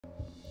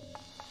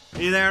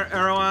Hey there,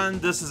 everyone.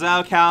 This is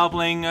Al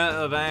Cowbling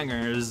of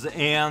Vangers,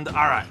 and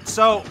alright,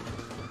 so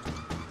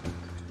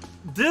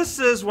this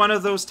is one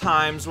of those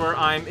times where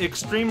I'm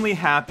extremely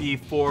happy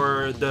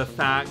for the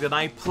fact that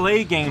I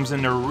play games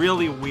in a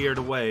really weird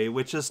way,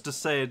 which is to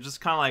say,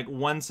 just kind of like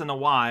once in a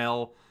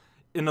while,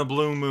 in a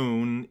blue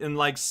moon, in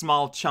like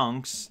small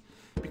chunks,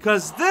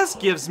 because this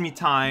gives me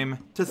time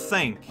to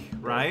think,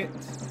 right?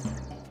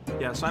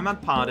 Yeah, so I'm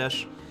at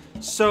Potish.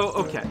 So,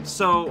 okay,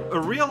 so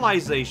a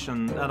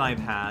realization that I've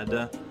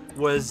had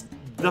was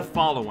the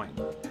following.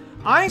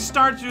 I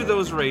started through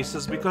those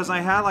races because I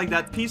had like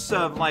that piece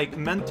of like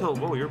mental,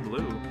 whoa, you're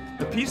blue.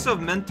 A piece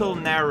of mental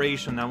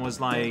narration that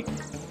was like,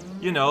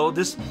 you know,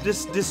 this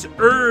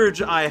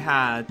urge I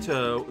had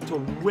to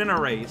win a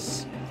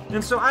race.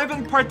 And so I've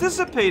been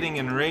participating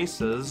in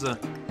races.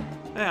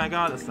 Hey, I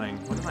got a thing.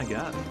 What did I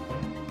get?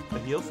 A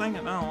heal thing?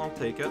 No, I'll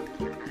take it.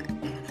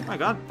 I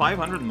got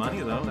 500 money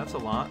though. That's a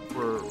lot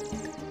for...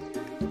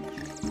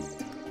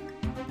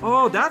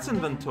 Oh, that's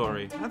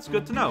inventory. That's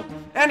good to know.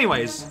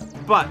 Anyways,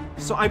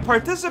 so I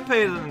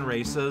participated in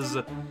races,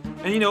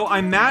 and you know,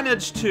 I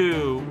managed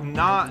to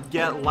not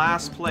get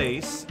last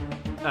place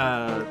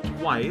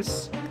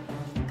twice,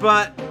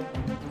 but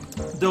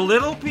the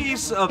little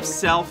piece of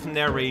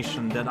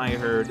self-narration that I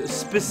heard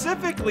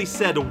specifically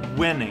said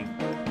winning.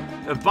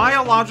 A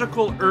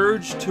biological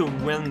urge to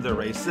win the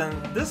race, and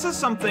this is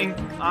something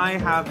I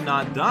have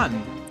not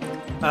done.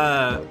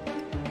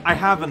 I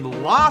haven't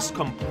lost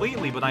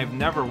completely, but I've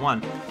never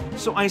won.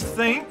 So I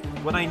think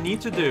what I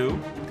need to do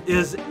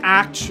is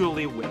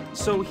actually win.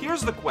 So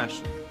here's the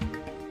question.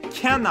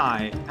 Can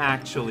I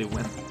actually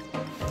win?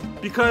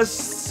 Because,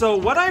 so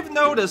what I've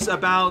noticed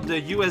about the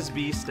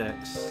USB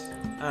sticks,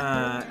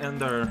 and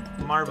their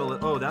marvelous...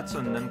 Oh, that's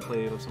an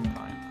enclave of some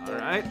kind.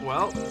 Alright,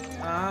 well,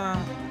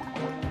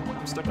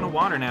 I'm stuck in the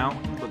water now,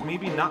 but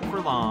maybe not for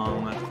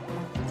long.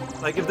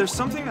 Like, if there's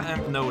something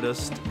I've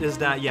noticed, is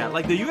that, yeah,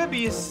 like the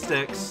USB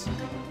sticks...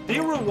 They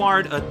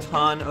reward a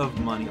ton of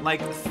money,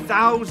 like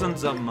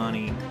thousands of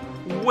money,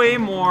 way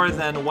more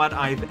than what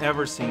I've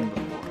ever seen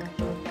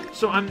before.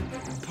 So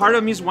part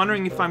of me is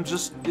wondering if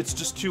it's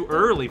just too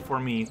early for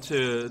me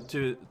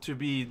to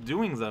be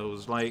doing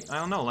those. Like, I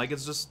don't know, like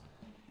it's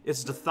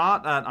the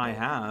thought that I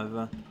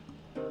have,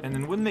 and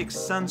it would make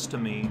sense to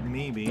me,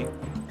 maybe.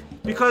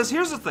 Because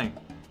here's the thing.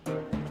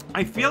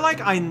 I feel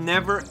like I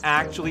never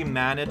actually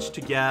managed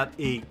to get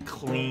a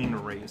clean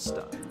race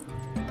done.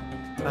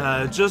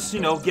 Just, you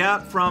know,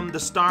 get from the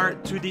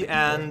start to the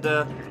end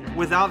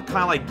without kind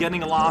of like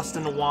getting lost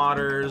in the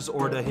waters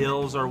or the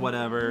hills or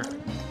whatever.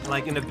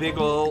 Like in a big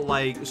ol'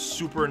 like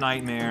super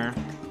nightmare.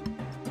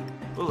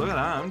 Oh, look at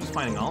that. I'm just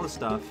finding all this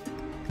stuff.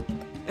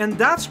 And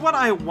that's what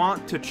I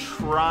want to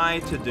try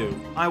to do.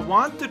 I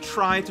want to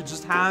try to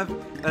just have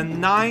a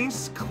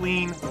nice,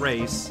 clean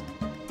race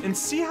and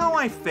see how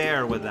I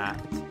fare with that.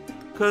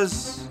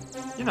 Because,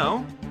 you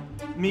know...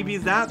 Maybe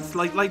that's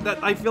like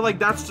that. I feel like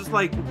that's just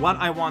like what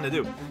I want to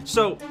do.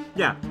 So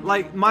yeah,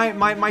 like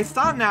my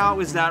thought now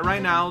is that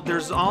right now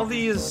there's all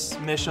these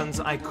missions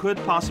I could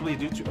possibly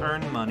do to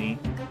earn money.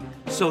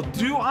 So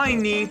do I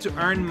need to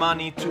earn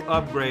money to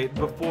upgrade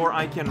before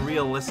I can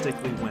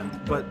realistically win?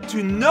 But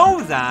to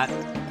know that,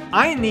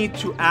 I need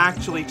to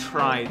actually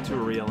try to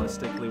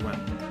realistically win.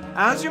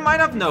 As you might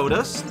have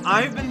noticed,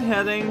 I've been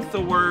heading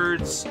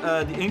towards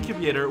the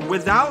incubator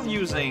without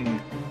using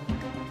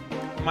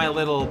my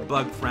little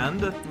bug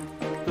friend,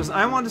 because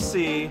I want to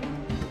see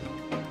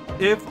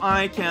if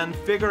I can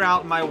figure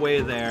out my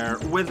way there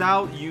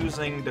without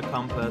using the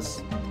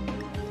compass.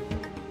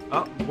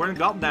 Oh, we're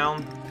got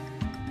down.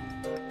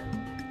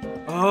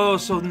 Oh,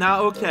 so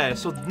now, okay,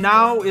 so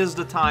now is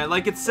the time.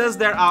 Like it says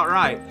there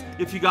outright,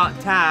 if you got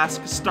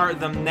tasks, start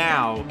them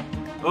now.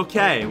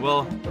 Okay,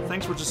 well,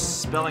 thanks for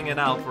just spelling it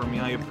out for me,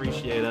 I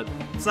appreciate it.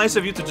 It's nice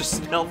of you to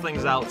just spell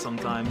things out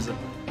sometimes.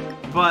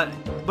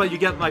 But you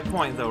get my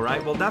point, though,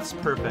 right? Well, that's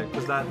perfect,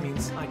 because that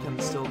means I can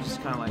still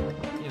just kind of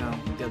like, you know,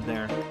 get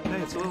there.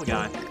 Hey, it's a little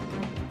guy.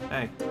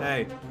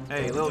 Hey,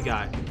 little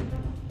guy.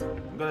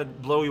 I'm gonna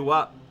blow you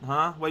up,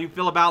 huh? What do you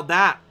feel about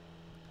that?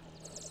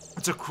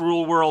 It's a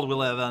cruel world we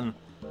live in.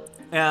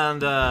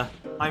 And,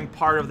 I'm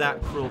part of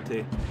that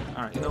cruelty.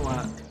 Alright, you know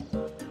what?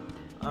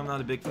 I'm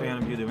not a big fan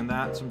of you doing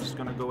that, so I'm just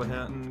gonna go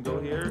ahead and go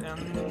here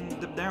and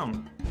dip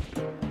down.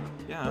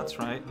 Yeah, that's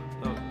right.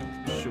 Oh,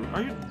 shoot.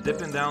 Are you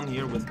dipping down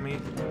here with me?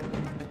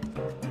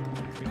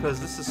 Because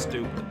this is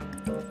stupid.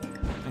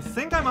 I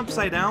think I'm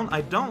upside down.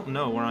 I don't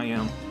know where I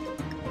am.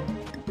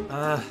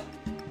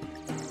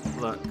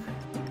 Look.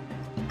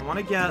 I want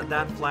to get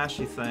that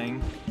flashy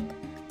thing,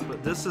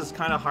 but this is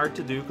kind of hard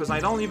to do because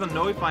I don't even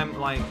know if I'm,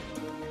 like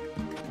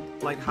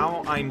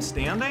how I'm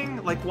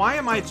standing? Like, why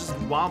am I just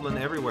wobbling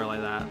everywhere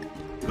like that?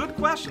 Good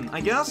question.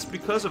 I guess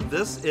because of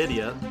this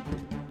idiot,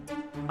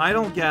 I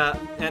don't get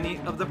any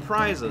of the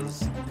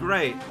prizes.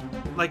 Great.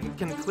 Like, you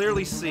can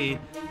clearly see.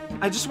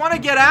 I just want to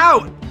get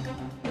out!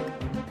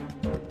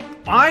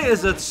 Why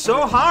is it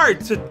so hard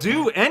to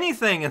do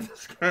anything in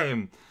this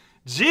game?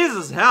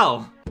 Jesus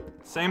hell!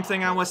 Same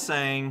thing I was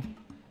saying.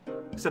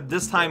 Except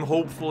this time,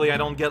 hopefully, I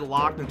don't get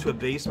locked into a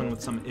basement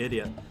with some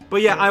idiot.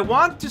 But yeah, I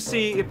want to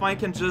see if I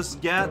can just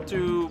get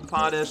to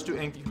Potash to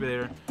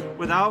Incubator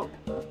without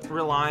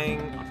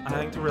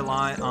having to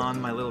rely on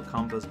my little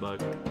compass bug.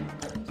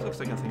 This looks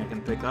like a thing I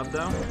can pick up,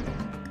 though.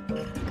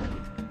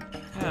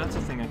 Yeah, that's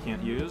a thing I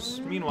can't use.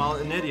 Meanwhile,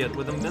 an idiot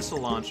with a missile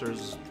launcher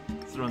is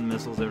throwing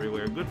missiles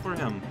everywhere. Good for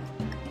him.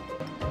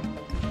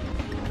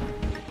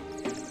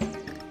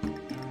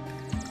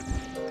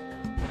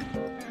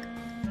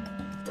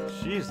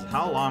 Jeez,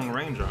 how long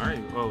range are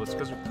you? Oh, it's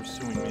because you're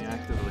pursuing me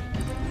actively.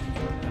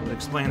 That would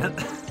explain it.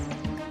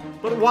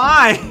 But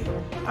why?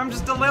 I'm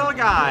just a little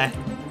guy.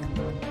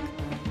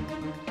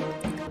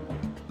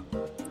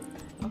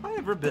 Have I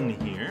ever been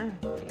here?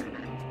 I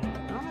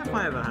don't know if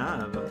I ever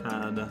have.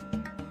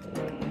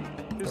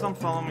 Please don't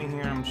follow me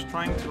here. I'm just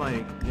trying to,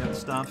 like, get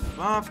stuff.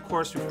 Oh, of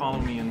course you follow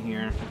me in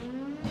here.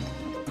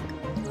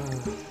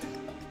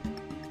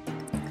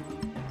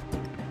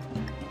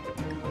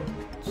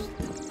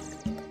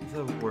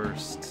 The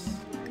worst.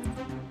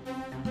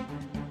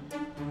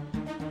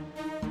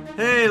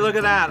 Hey, look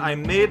at that! I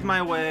made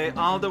my way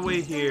all the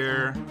way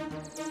here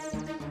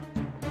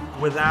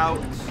without...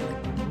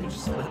 You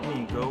just let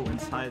me go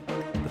inside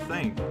the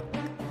thing.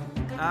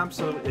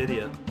 Absolute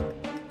idiot.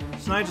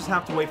 So now I just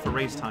have to wait for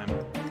race time.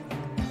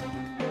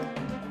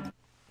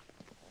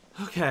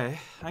 Okay,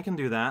 I can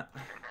do that.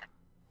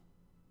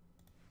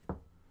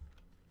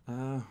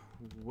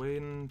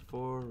 Waiting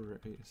for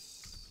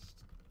race.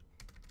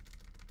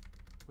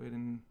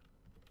 Waiting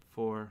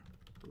for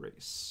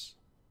race.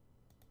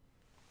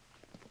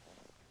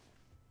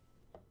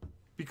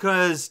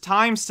 Because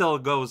time still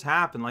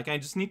happen. Like, I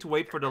just need to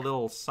wait for the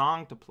little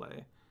song to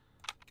play.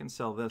 I can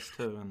sell this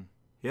too. And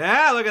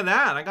yeah, look at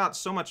that. I got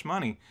so much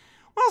money.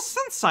 Well,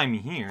 since I'm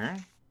here.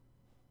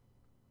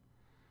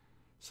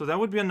 So that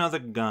would be another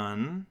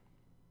gun.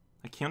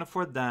 I can't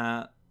afford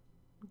that.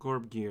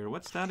 Gorb gear.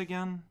 What's that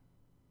again?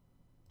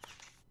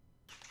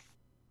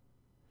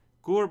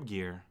 Gorb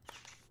gear.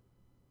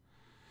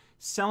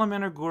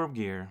 Salamander Gorb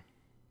gear.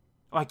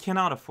 Oh, I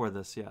cannot afford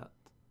this yet.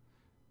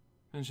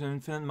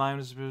 Infinite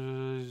minus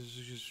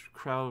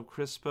crowd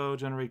crispo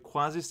generate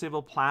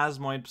quasi-stable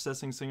plasmoid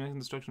possessing significant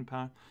destruction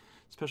power.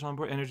 Special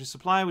onboard energy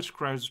supply, which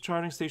requires a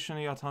charging station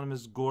and the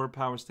autonomous Gorb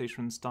power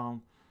station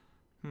installed.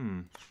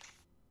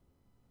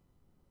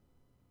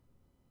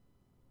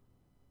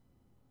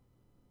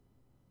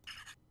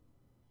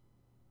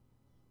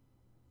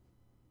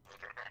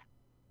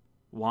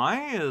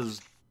 Why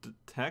is the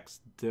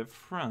text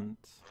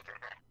different?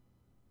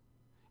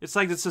 It's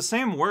like it's the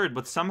same word,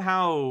 but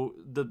somehow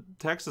the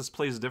text is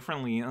placed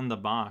differently in the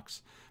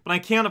box. But I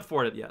can't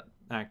afford it yet,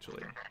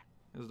 actually,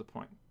 is the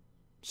point.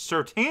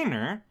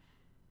 Certainer?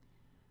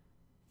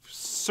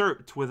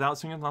 Cert, without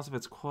significant loss of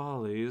its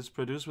qualities,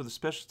 produced with a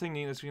special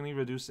technique that significantly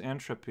reduces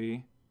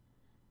entropy.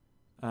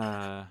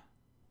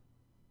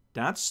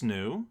 That's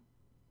new.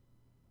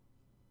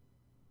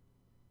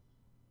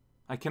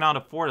 I cannot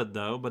afford it,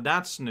 though, but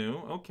that's new.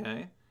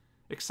 Okay.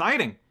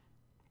 Exciting.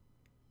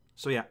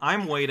 So yeah,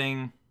 I'm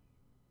waiting.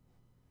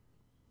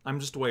 I'm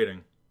just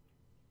waiting.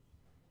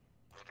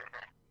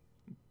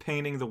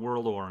 Painting the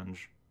world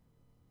orange.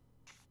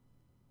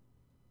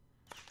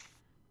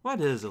 What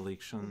is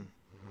election?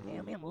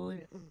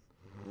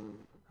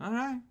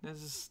 Alright,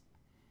 this is...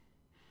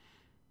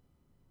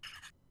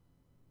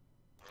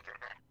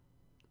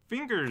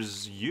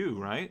 Vangers you,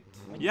 right?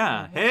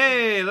 Yeah.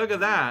 Hey, look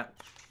at that!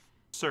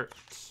 Cert.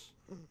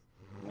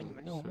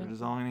 Cert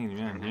is all I need,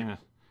 man. Yeah.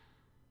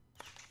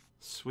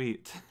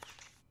 Sweet.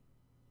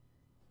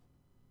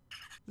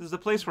 This is the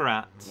place we're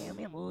at.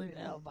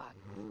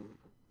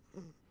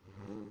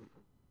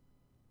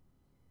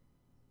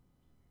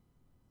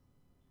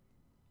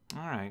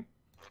 Alright.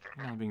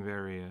 You're not being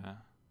very,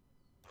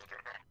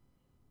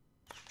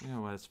 You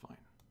know what, it's fine.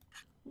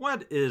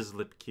 What is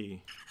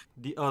Lipke?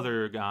 The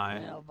other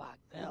guy.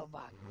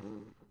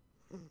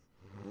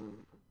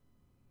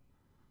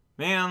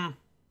 Man,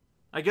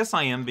 I guess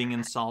I am being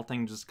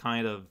insulting, just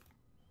kind of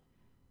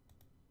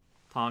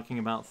talking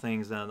about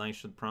things that I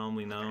should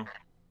probably know.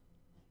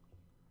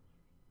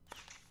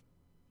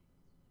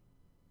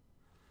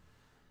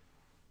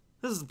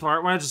 This is the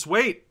part where I just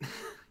wait.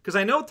 Because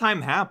I know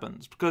time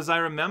happens. Because I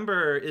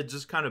remember it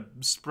just kind of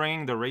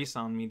spraying the race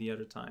on me the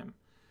other time.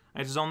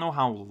 I just don't know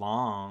how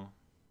long.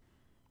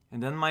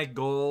 And then my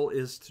goal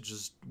is to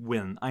just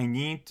win. I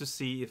need to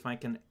see if I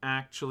can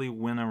actually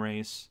win a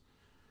race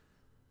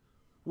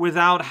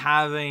without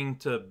having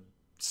to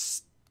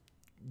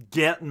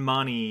get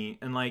money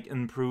and, like,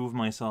 improve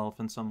myself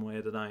in some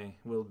way that I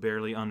will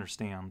barely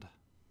understand.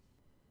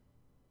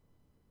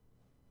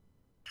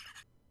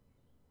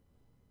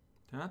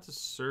 That's a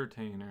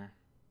certainer.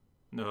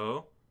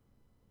 No.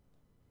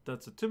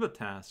 That's a tuba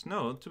task.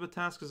 No, tuba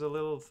task is a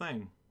little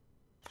thing.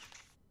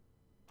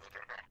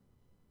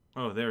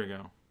 Oh, there we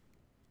go.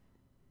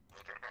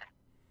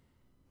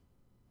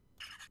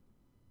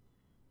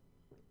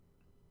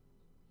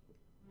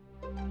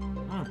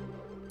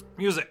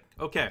 Music.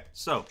 Okay,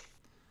 so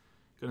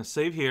gonna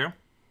save here.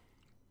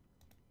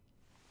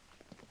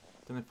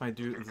 Then if I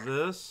do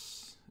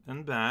this,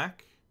 and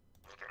back.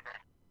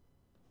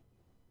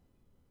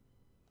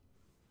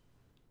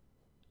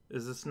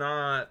 Is this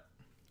not...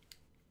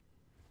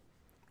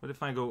 What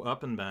if I go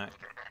up and back?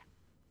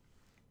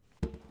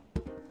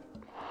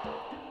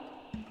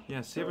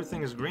 Yeah, see,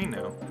 everything is green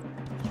now.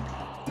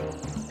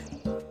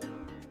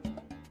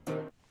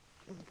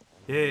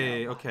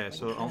 Yay, okay,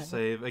 so I'll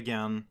save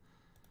again.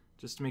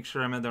 Just to make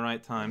sure I'm at the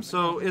right time.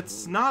 So,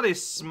 it's not a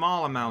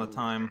small amount of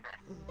time.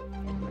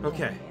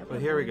 Okay, but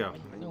here we go.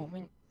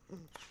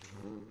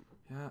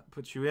 Yeah,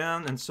 put you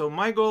in. And so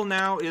my goal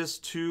now is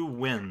to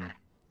win.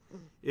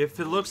 If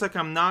it looks like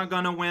I'm not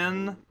gonna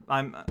win,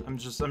 I'm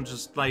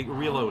just like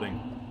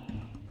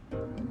reloading.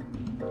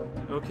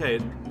 Okay,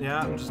 yeah,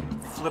 I'm just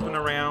flipping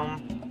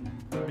around,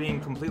 being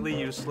completely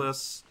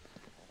useless.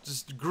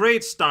 Just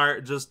great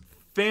start, just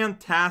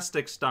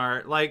fantastic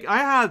start. Like, I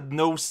had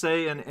no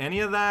say in any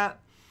of that.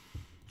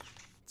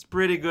 It's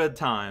pretty good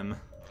time.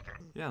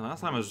 Yeah,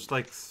 last time I was just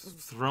like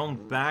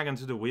thrown back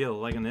into the wheel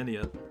like an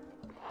idiot.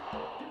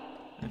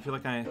 I feel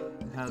like I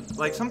had,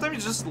 like, sometimes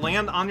you just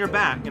land on your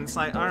back and it's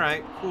like,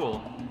 alright,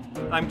 cool.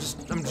 I'm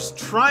just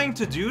trying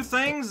to do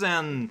things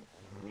and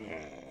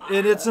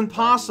it's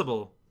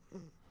impossible.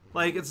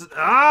 Like, it's,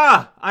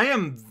 I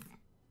am,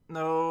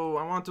 no,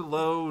 I want to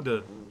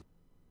load.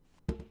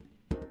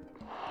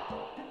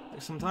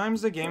 Like,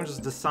 sometimes the game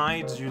just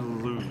decides you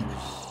lose.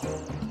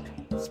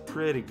 It's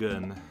pretty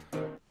good.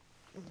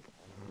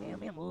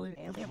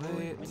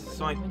 Wait,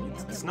 so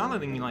it's not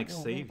letting me, like,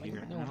 save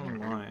here. I don't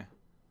know why.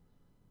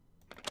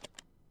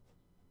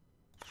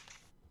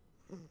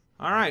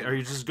 Alright, are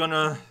you just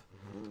gonna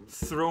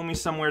throw me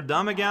somewhere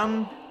dumb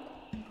again?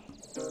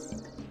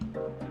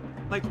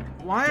 Like,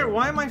 why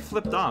am I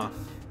flipped off?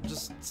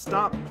 Just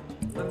stop.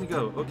 Let me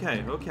go.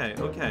 Okay, okay,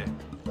 okay.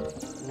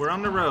 We're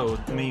on the road,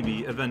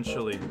 maybe,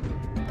 eventually.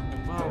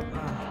 Well,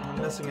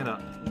 I'm messing it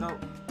up. No.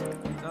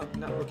 No,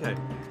 no, okay.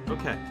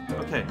 Okay,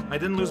 okay. I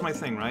didn't lose my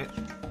thing, right?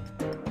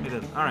 I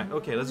didn't. Alright,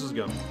 okay, let's just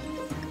go.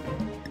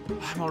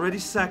 I'm already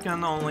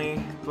second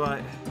only,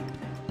 but...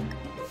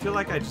 I feel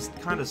like I just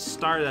kind of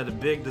started at a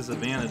big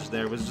disadvantage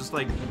there. It was just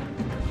like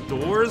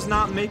doors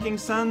not making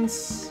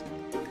sense.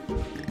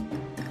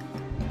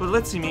 But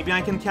let's see, maybe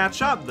I can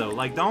catch up though.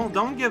 Like,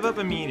 don't give up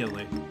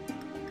immediately.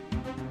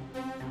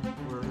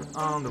 We're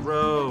on the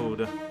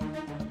road,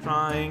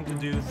 trying to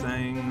do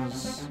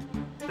things.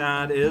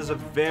 That is a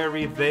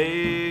very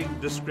vague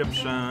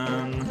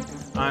description.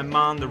 I'm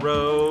on the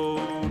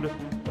road,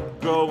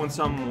 going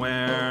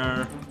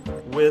somewhere.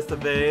 With a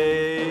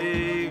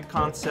vague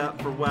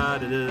concept for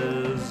what it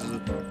is.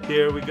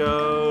 Here we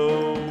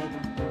go.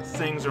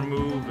 Things are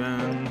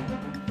moving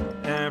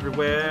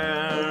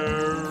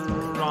everywhere,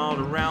 all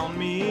around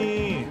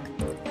me.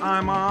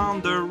 I'm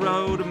on the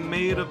road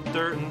made of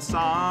dirt and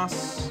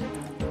sauce.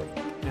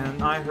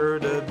 And I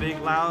heard a big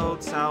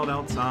loud sound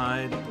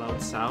outside.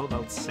 Loud sound,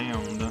 loud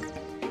sound.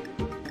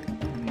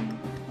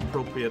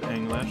 Appropriate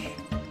English.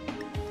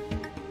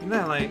 And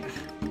then, like,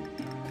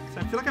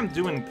 so I feel like I'm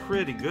doing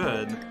pretty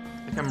good.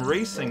 Like, I'm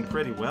racing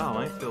pretty well,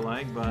 I feel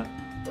like, but...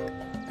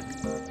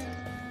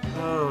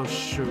 Oh,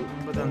 shoot.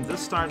 But then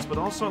this starts, but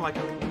also, like...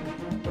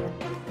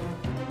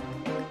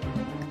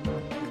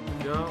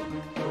 Go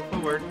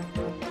forward.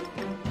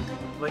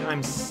 Like,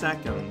 I'm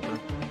second.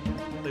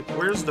 Like,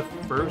 where's the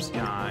first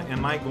guy?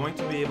 Am I going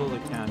to be able to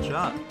catch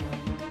up?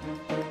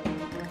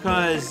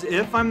 Because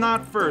if I'm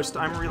not first,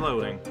 I'm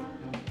reloading.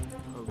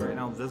 Oh, great,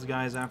 now this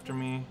guy's after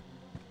me.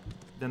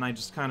 Then I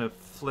just kind of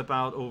flip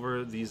out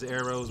over these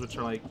arrows, which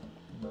are, like...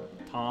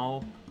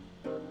 tall.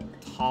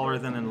 Taller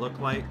than it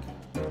looked like.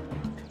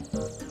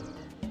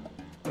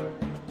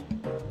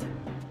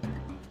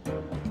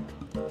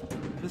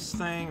 This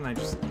thing, I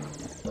just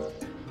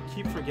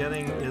keep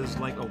forgetting, is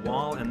like a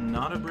wall and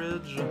not a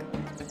bridge.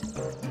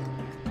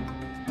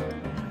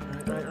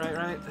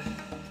 Right.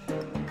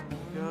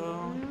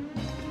 Go.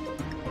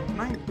 Can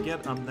I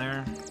get up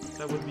there?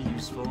 That would be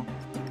useful.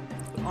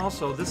 But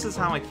also, this is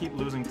how I keep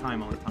losing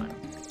time all the time.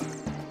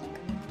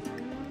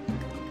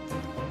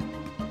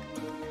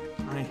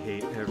 I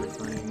hate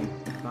everything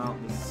about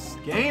this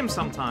game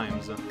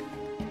sometimes. I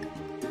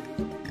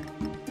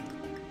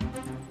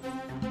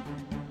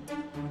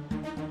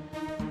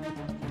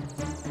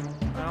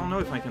don't know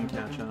if I can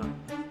catch up.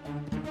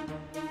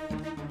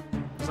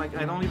 It's like,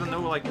 I don't even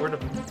know, like, where the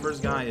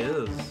first guy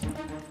is.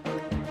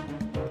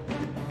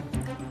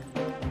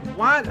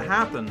 What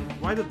happened?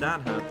 Why did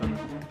that happen?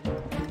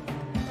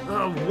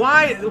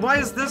 Why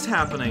is this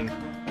happening?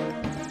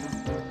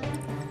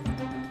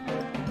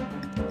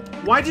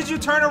 Why did you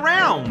turn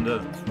around?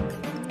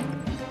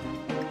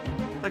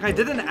 Like, I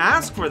didn't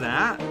ask for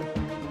that.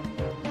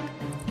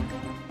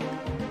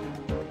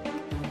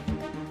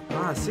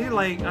 See,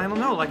 like, I don't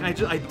know, like,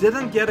 I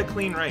didn't get a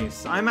clean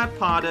race. I'm at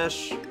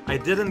Potish. I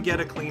didn't get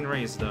a clean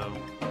race, though.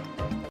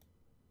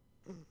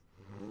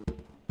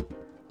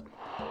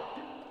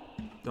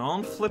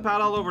 Don't flip out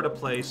all over the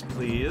place,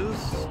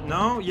 please.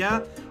 No,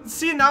 yeah.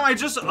 See, now I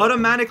just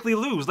automatically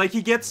lose. Like,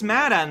 he gets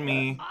mad at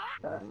me.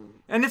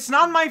 And it's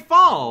not my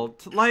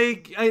fault.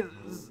 Like,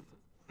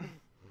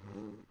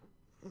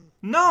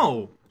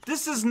 No.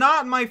 This is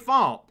not my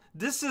fault.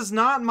 This is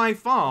not my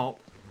fault.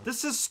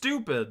 This is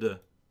stupid.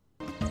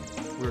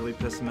 Really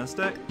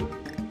pessimistic.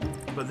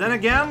 But then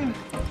again...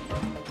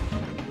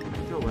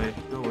 Go away,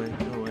 go away,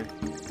 go away.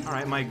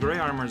 Alright, my gray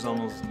armor's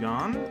almost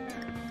gone.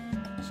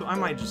 So I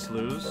might just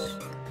lose.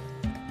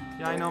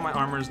 Yeah, I know my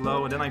armor's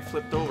low, and then I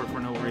flipped over for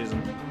no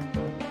reason.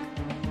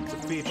 It's a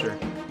feature.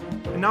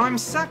 And now I'm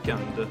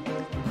second.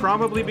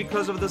 Probably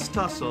because of this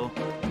tussle.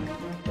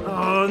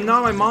 Oh,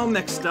 now I'm all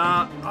mixed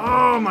up.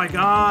 Oh my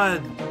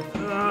god.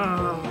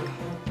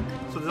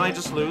 So did I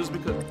just lose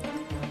because...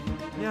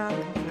 Yeah,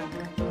 okay.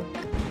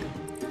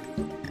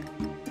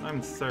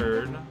 I'm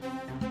third.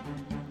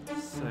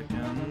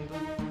 Second.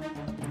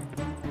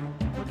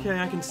 Okay,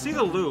 I can see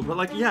the loop, but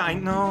like, yeah, I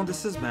know,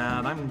 this is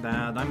bad. I'm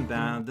bad, I'm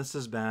bad, this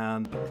is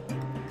bad.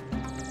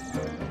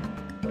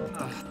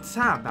 Ugh,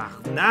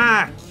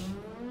 tabarnak!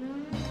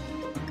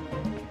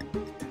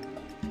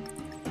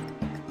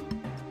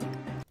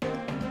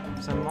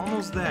 So I'm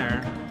almost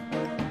there.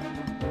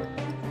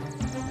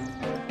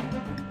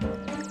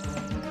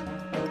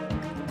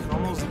 I'm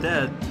almost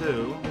dead,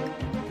 too.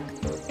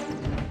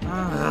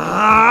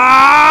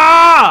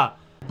 Ah!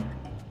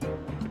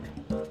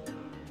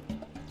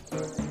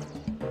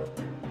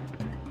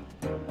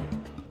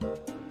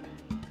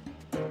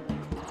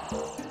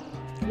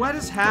 What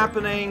is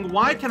happening?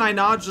 Why can I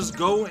not just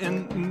go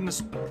in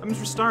this? I'm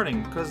just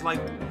restarting, because,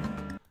 like,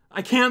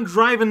 I can't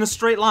drive in a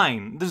straight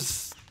line.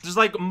 There's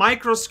like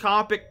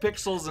microscopic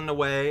pixels in the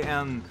way,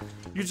 and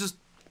you just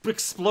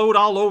explode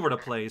all over the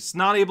place,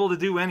 not able to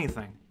do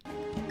anything.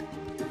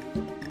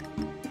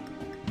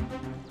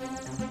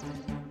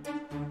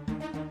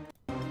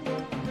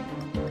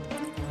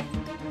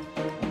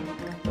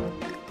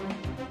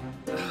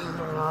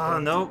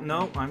 Nope,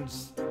 nope, I'm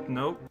just,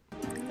 nope.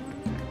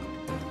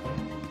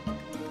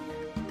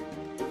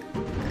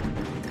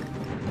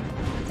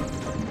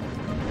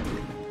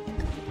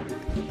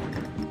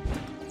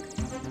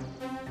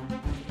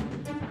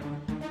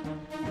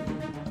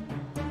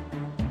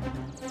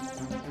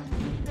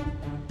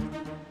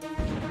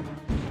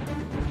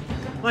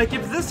 Like,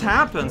 if this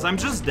happens, I'm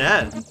just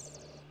dead.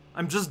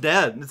 I'm just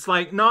dead. It's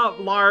like,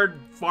 not lard,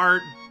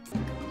 fart.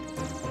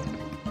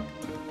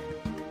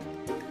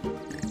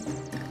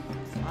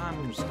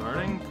 I'm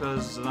starting,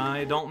 because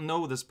I don't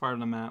know this part of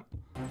the map.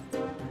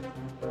 Okay,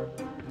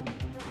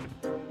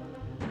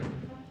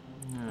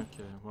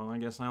 well, I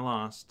guess I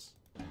lost.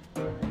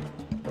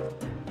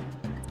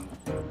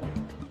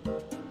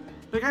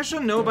 Like, I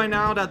should know by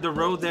now that the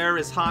road there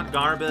is hot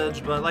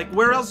garbage, but, like,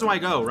 where else do I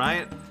go,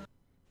 right?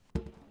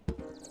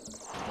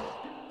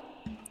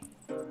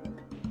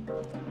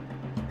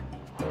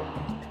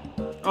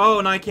 Oh,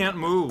 and I can't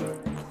move.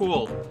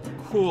 Cool.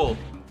 Cool.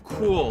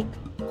 Cool.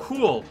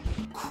 Cool.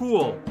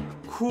 Cool.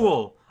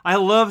 Cool. I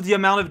love the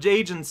amount of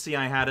agency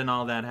I had in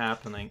all that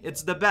happening.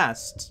 It's the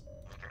best.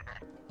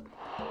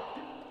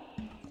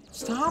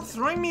 Stop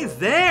throwing me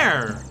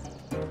there!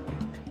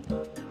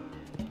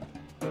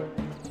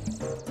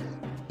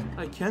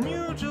 Like, can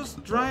you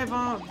just drive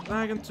out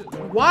back into...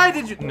 Why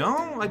did you...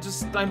 No,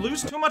 I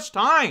lose too much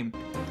time.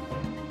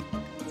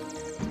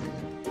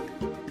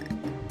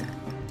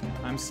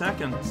 I'm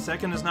second.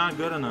 Second is not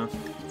good enough.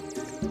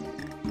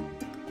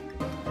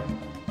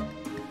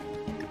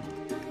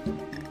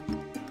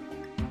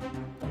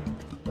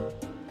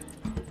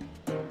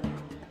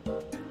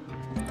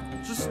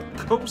 Just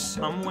go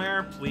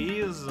somewhere,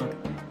 please.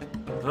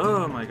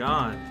 Oh my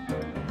god.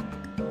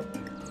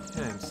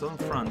 Okay, I'm still in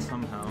front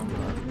somehow, but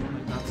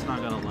like, that's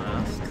not gonna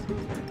last.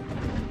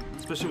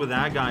 Especially with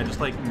that guy just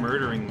like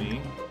murdering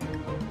me.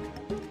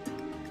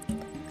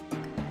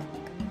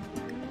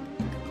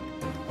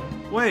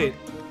 Wait.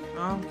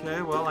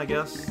 Okay, well, I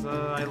guess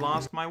I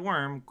lost my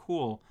worm.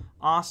 Cool.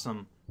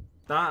 Awesome.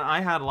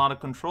 I had a lot of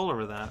control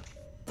over that.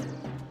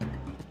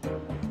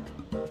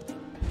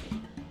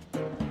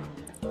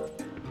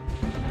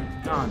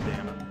 God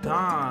damn it.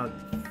 God.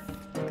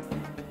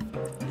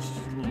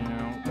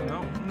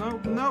 No,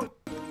 no, no.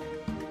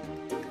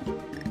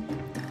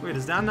 Wait,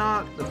 is that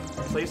not the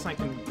place I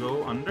can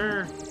go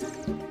under?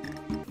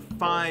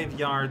 5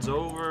 yards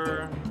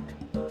over.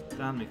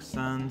 That makes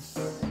sense.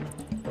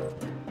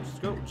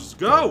 Just go, just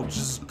go,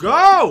 just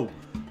go!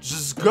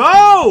 Just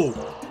go!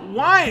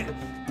 Why?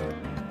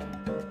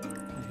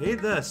 I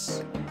hate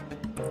this.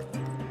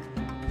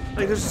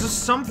 Like, there's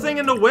just something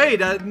in the way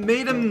that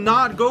made him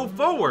not go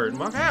forward.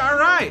 Okay,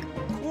 alright.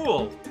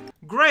 Cool.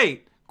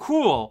 Great.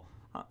 Cool.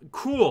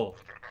 Cool.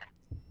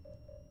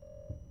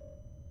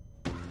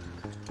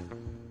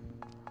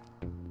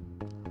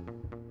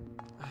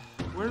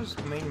 Where's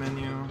the main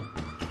menu?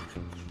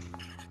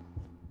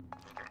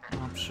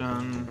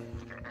 Option.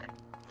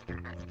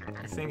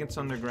 I think it's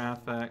under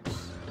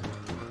graphics.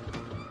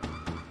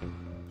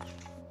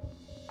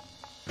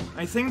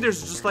 I think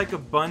there's just like a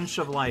bunch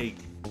of like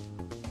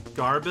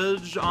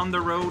garbage on the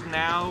road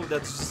now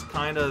that's just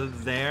kind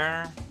of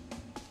there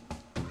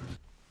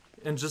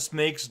and just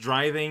makes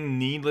driving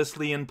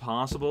needlessly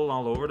impossible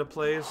all over the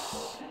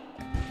place.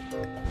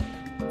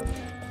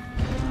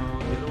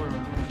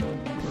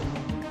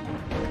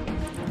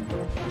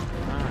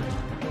 Alright.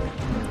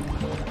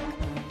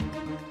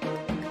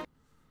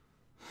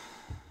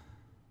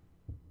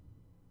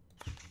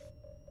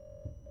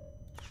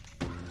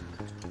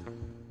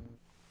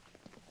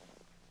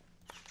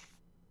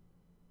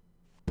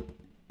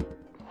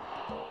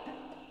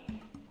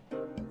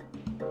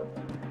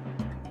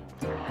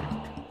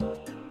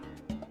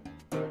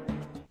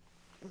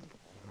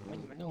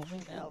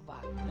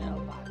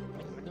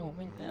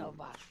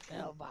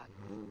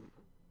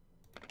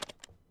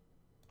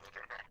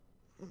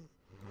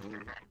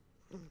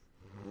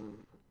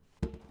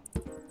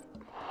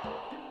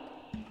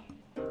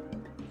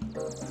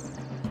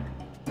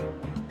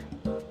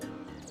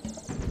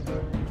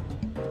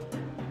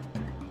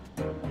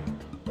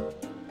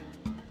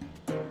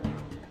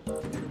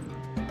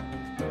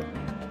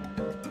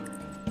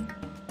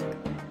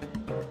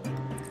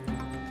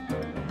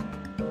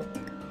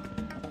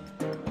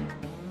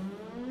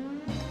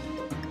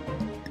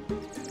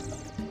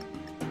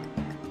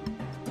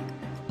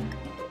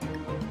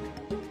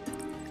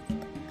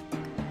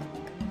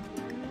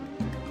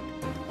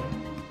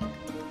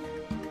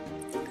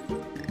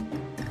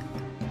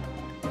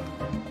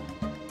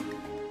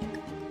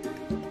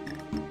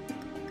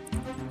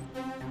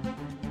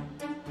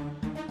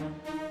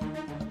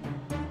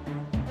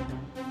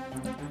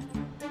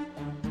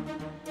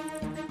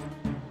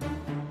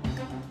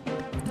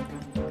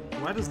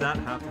 Why does that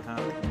have to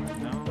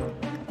happen? No.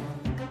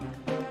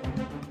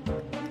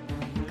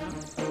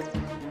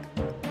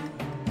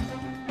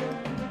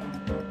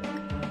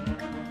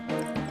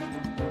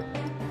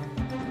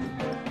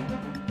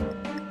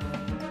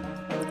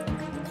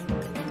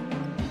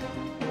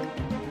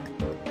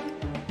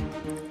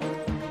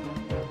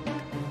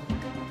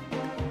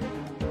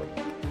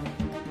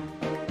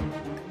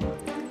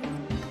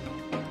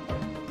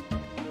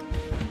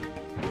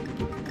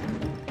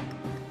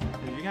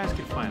 You guys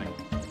keep fighting.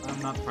 I'm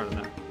not part of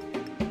that.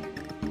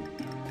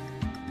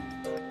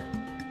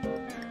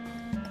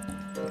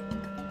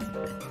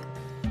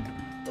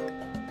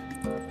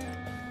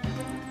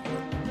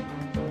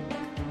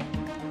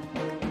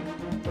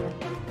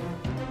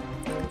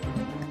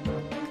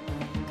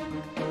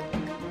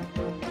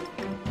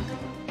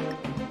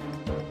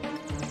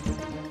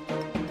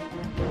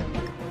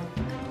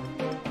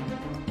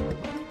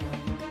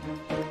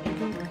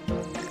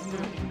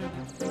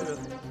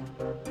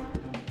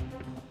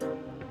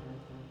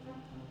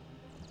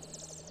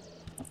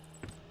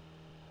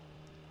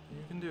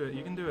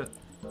 You can do it.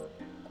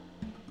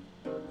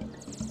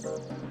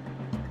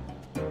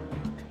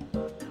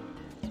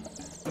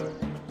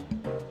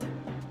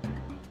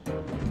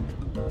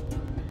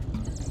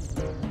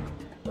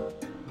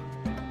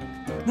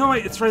 No,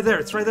 wait, it's right there.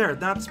 It's right there.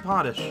 That's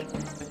Potish.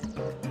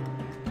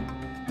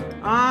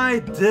 I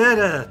did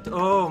it.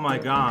 Oh my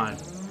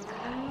god.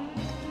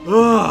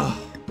 Ugh.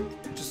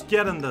 Just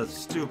get in the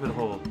stupid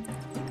hole.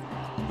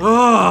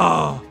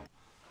 Ugh.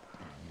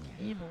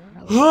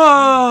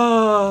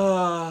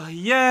 Oh,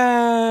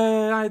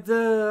 yay! I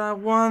did. I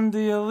won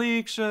the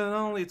election. It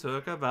only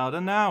took about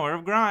an hour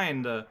of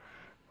grind.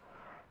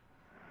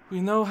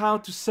 We know how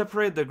to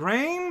separate the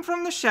grain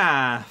from the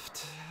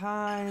shaft.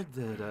 I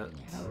did it.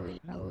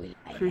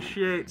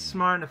 Appreciate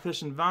smart and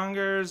efficient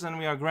Vangers, and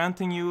we are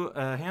granting you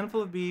a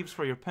handful of beeps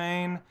for your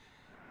pain.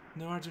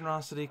 No our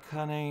generosity,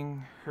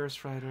 cunning,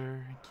 hearse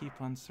rider. Keep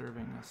on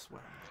serving us well.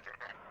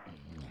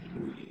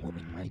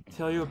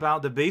 Tell you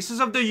about the basis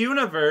of the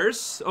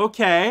universe.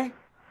 Okay.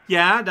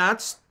 Yeah,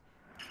 that's...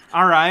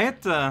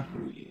 Alright. Don't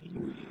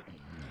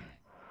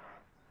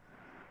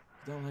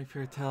like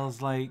fairy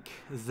tales like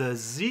the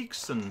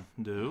Zeekson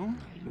do.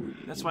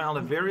 That's why all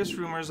the various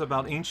rumors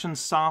about ancient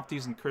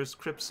softies and cursed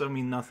crypts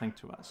mean nothing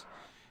to us.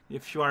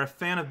 If you are a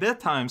fan of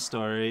bedtime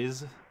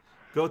stories,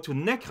 go to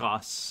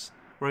Necros,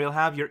 where you'll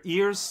have your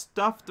ears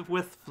stuffed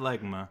with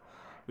phlegma.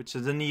 Which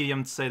is an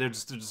idiom to say they're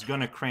just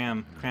gonna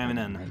cram it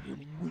in.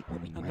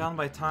 Not bound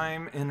by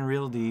time in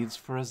real deeds,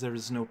 for us there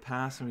is no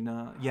past and we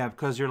know. Yeah,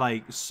 because you're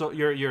like so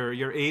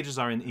your ages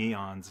are in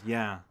eons.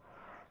 Yeah.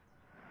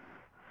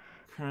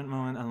 Current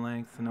moment and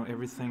length to know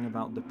everything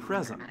about the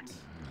present.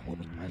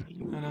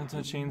 And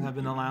until chains have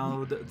been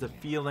allowed the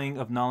feeling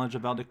of knowledge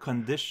about the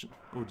condition.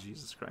 Oh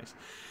Jesus Christ.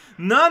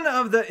 None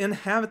of the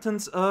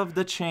inhabitants of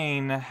the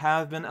chain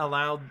have been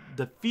allowed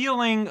the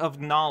feeling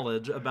of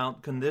knowledge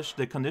about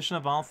the condition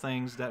of all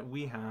things that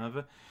we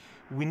have.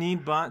 We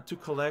need but to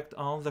collect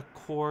all the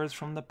chords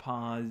from the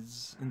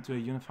pods into a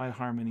unified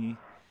harmony.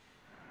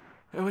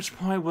 At which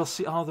point we'll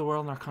see all the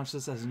world in our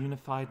consciousness as a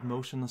unified,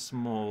 motionless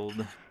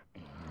mold.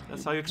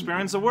 That's how you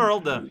experience the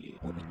world.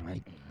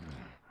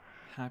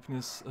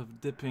 Happiness of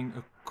dipping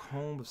a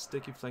comb of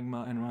sticky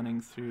phlegma and running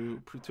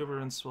through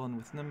protuberance swollen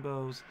with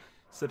nimbos.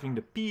 Slipping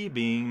the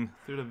P-beam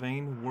through the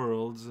vein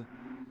worlds.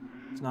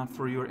 It's not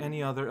for you or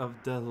any other of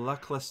the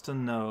luckless to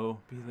know,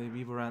 be they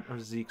Beaverat or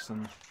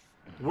Zeekson.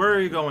 Where are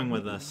you going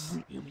with this?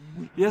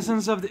 The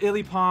essence of the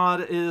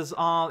Illipod is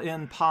all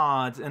in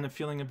pods and a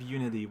feeling of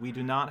unity. We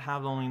do not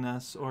have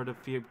loneliness or the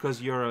fear,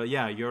 because you're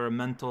a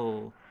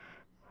mental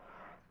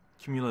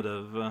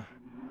cumulative.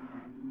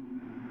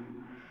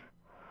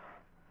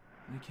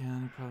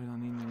 Again, you probably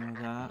don't need to know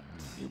that.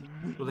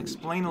 We'll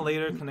explain a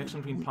later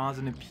connection between pods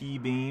and a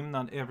P-beam.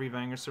 Not every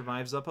Vanger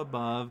survives up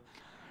above.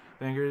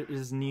 Vanger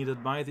is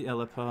needed by the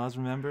Illipods.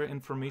 Remember,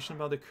 information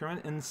about the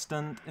current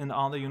instant in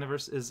all the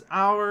universe is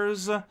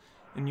ours,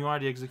 and you are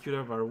the executor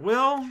of our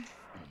will.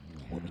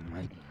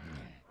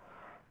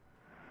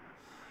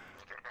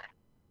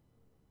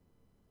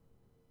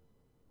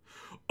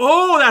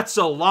 Oh, that's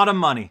a lot of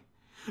money.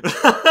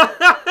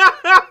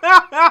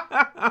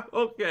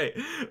 Okay.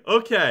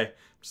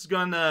 Just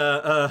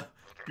gonna,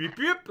 beep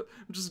beep.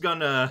 I'm just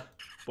gonna,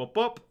 pop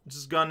pop.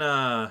 Just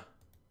gonna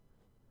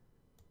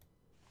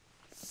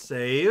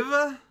save.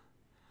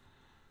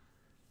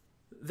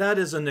 That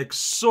is an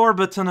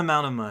exorbitant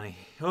amount of money.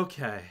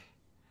 Okay.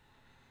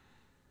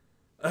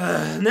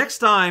 Next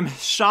time,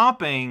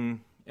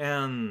 shopping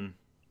and...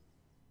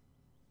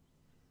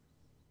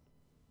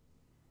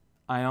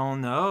 I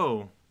don't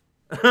know.